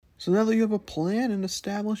So now that you have a plan and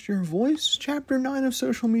established your voice, Chapter 9 of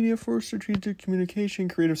Social Media for Strategic Communication,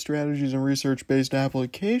 Creative Strategies, and Research-Based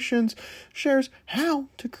Applications shares how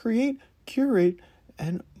to create, curate,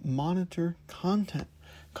 and monitor content.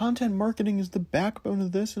 Content marketing is the backbone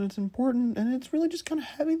of this, and it's important, and it's really just kind of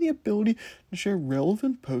having the ability to share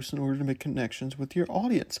relevant posts in order to make connections with your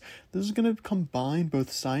audience. This is going to combine both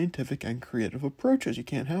scientific and creative approaches. You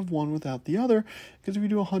can't have one without the other, because if you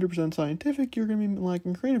do 100% scientific, you're going to be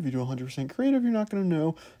lacking creative. If you do 100% creative, you're not going to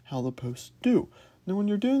know how the posts do. Now, when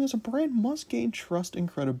you're doing this, a brand must gain trust and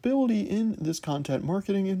credibility in this content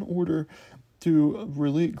marketing in order to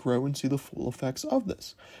really grow and see the full effects of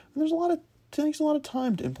this. And it takes a lot of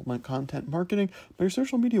time to implement content marketing, but your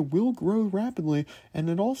social media will grow rapidly, and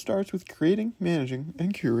it all starts with creating, managing,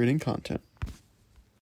 and curating content.